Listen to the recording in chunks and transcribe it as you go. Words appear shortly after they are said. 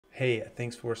Hey,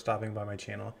 thanks for stopping by my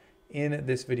channel. In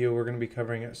this video, we're going to be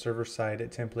covering server-side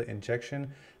template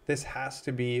injection. This has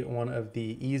to be one of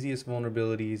the easiest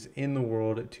vulnerabilities in the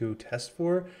world to test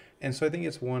for. And so I think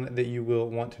it's one that you will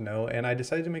want to know. And I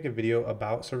decided to make a video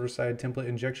about server-side template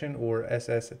injection, or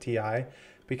SSTI,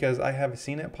 because I have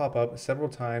seen it pop up several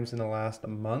times in the last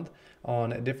month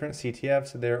on different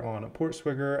CTFs. They're on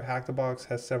Portswigger, Hack the Box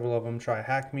has several of them, Try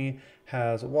Hack Me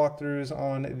has walkthroughs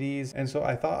on these. And so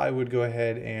I thought I would go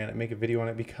ahead and make a video on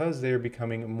it because they're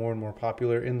becoming more and more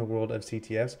popular in the world of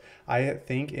CTFs. I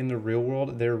think in the real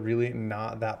world, they're really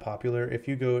not that popular. If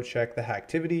you go check the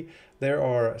Hacktivity, there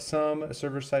are some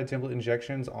server-side template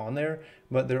injections on there,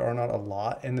 but there are not a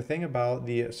lot. And the thing about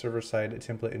the server-side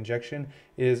template injection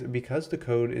is because the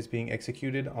code is being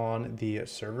executed on the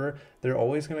server, they're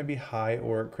always going to be high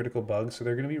or critical bugs. So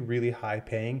they're going to be really high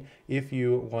paying if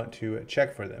you want to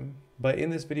check for them. But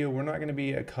in this video, we're not going to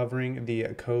be covering the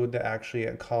code that actually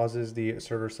causes the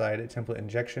server-side template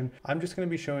injection. I'm just going to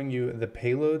be showing you the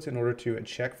payloads in order to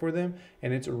check for them.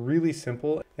 And it's really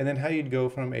simple. And then how you'd go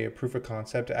from a proof of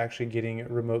concept to actually getting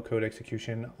remote code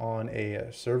execution on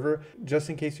a server, just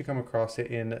in case you come across it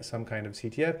in some kind of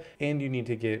CTF and you need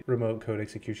to get remote code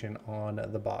execution on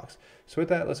the box. So with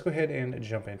that, let's go ahead and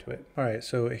jump into it. All right,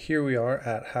 so here we are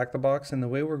at Hack the Box, and the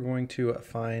way we're going to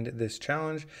find this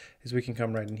challenge is we can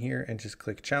come right in here and just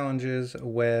click Challenges,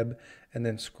 Web, and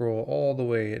then scroll all the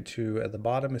way to the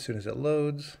bottom as soon as it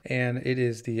loads. And it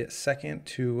is the second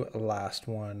to last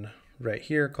one right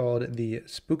here called the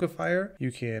Spookifier.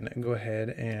 You can go ahead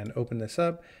and open this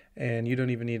up, and you don't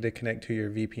even need to connect to your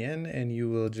VPN, and you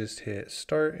will just hit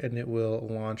start and it will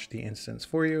launch the instance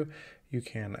for you. You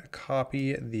can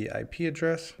copy the IP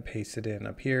address, paste it in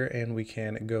up here, and we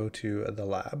can go to the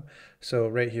lab. So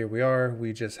right here we are,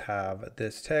 we just have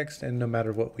this text, and no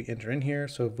matter what we enter in here,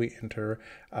 so if we enter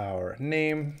our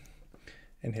name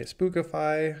and hit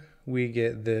Spookify, we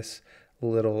get this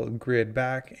little grid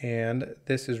back. And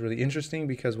this is really interesting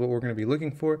because what we're going to be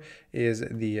looking for is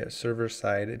the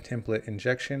server-side template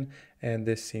injection, and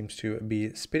this seems to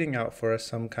be spitting out for us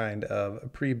some kind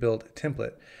of pre-built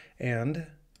template. And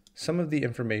some of the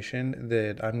information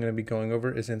that I'm going to be going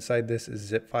over is inside this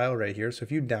zip file right here. So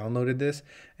if you downloaded this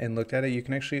and looked at it, you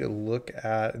can actually look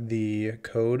at the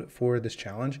code for this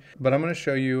challenge. But I'm going to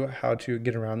show you how to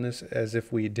get around this as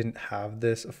if we didn't have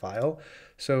this file.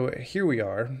 So here we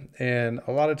are, and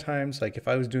a lot of times, like if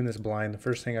I was doing this blind, the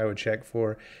first thing I would check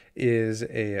for is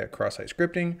a cross-site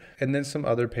scripting, and then some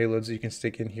other payloads that you can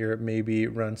stick in here, maybe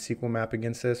run SQL map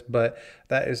against this, but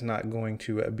that is not going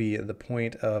to be the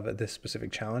point of this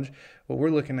specific challenge. What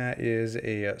we're looking at is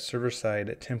a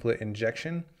server-side template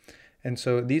injection. And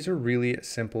so these are really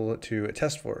simple to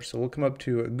test for. So we'll come up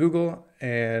to Google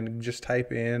and just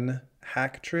type in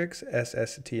hack tricks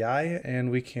SSTI,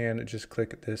 and we can just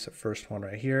click this first one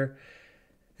right here.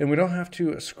 And we don't have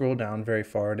to scroll down very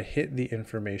far to hit the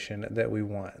information that we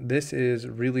want. This is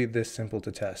really this simple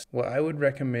to test. What I would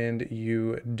recommend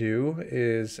you do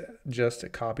is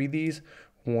just copy these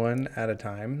one at a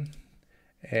time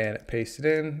and paste it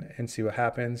in and see what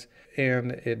happens.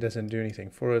 And it doesn't do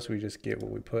anything for us. We just get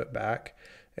what we put back,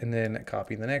 and then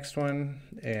copy the next one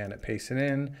and paste it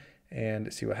in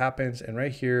and see what happens. And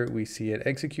right here we see it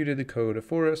executed the code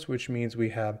for us, which means we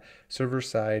have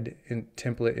server-side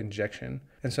template injection.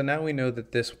 And so now we know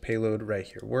that this payload right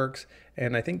here works.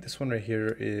 And I think this one right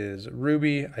here is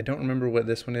Ruby. I don't remember what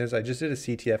this one is. I just did a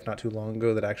CTF not too long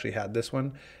ago that actually had this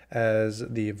one as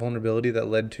the vulnerability that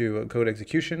led to code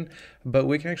execution. But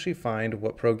we can actually find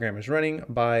what program is running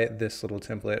by this little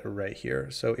template right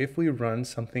here. So if we run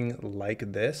something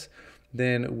like this,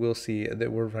 then we'll see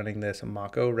that we're running this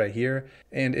Mako right here.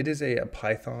 And it is a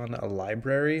Python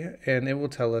library, and it will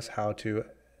tell us how to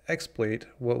exploit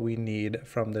what we need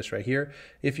from this right here.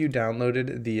 If you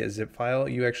downloaded the zip file,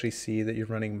 you actually see that you're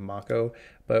running Mako,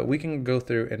 but we can go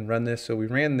through and run this. So we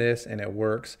ran this and it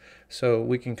works. So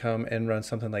we can come and run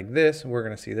something like this. We're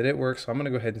going to see that it works. So I'm going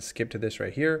to go ahead and skip to this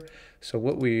right here. So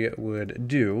what we would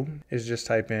do is just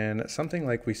type in something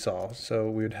like we saw. So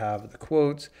we would have the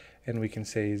quotes, and we can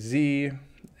say Z,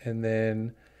 and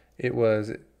then it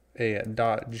was a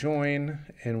 .join,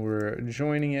 and we're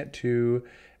joining it to,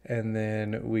 and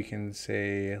then we can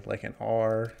say like an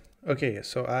R. Okay,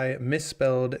 so I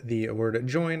misspelled the word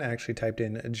join. I actually typed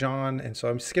in John, and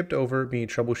so I skipped over me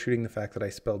troubleshooting the fact that I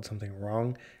spelled something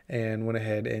wrong and went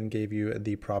ahead and gave you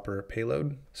the proper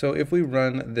payload. So if we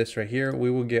run this right here, we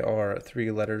will get our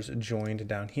 3 letters joined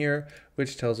down here,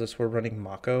 which tells us we're running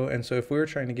Mako. And so if we were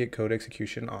trying to get code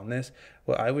execution on this,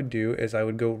 what I would do is I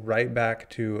would go right back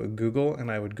to Google, and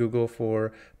I would Google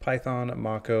for Python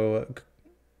Mako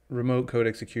remote code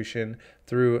execution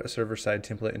through a server-side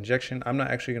template injection. I'm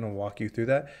not actually going to walk you through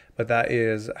that, but that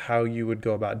is how you would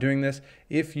go about doing this.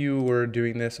 If you were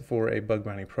doing this for a bug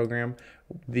bounty program,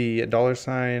 the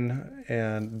 $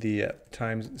 and the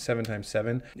times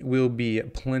 7x7 will be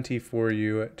plenty for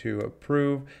you to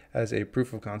approve as a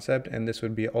proof of concept, and this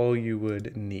would be all you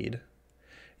would need.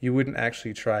 You wouldn't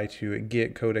actually try to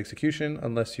get code execution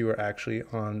unless you are actually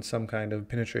on some kind of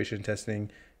penetration testing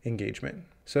engagement.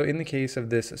 So in the case of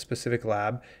this specific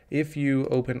lab, if you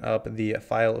open up the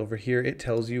file over here, it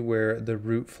tells you where the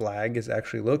root flag is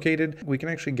actually located. We can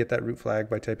actually get that root flag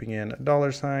by typing in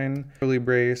 $, curly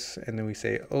brace, and then we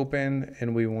say open,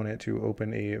 and we want it to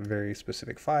open a very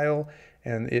specific file,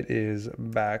 and it is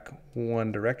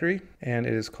back1 directory, and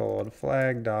it is called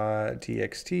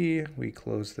Flag.txt. We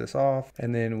close this off,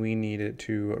 and then we need it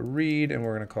to read, and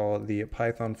we're going to call it the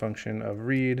Python function of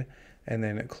read, and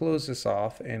then close this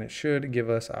off, and it should give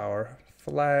us our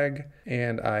flag.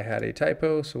 And I had a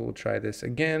typo, so we'll try this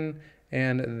again,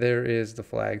 and there is the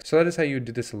flag. So that is how you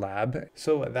do this lab.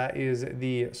 So that is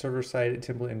the server-side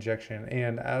template injection,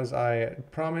 and as I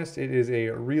promised, it is a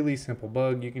really simple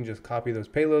bug. You can just copy those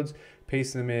payloads,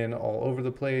 paste them in all over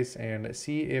the place, and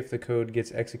see if the code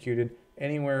gets executed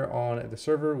anywhere on the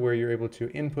server where you're able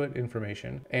to input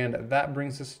information. And that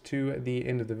brings us to the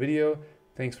end of the video.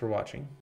 Thanks for watching.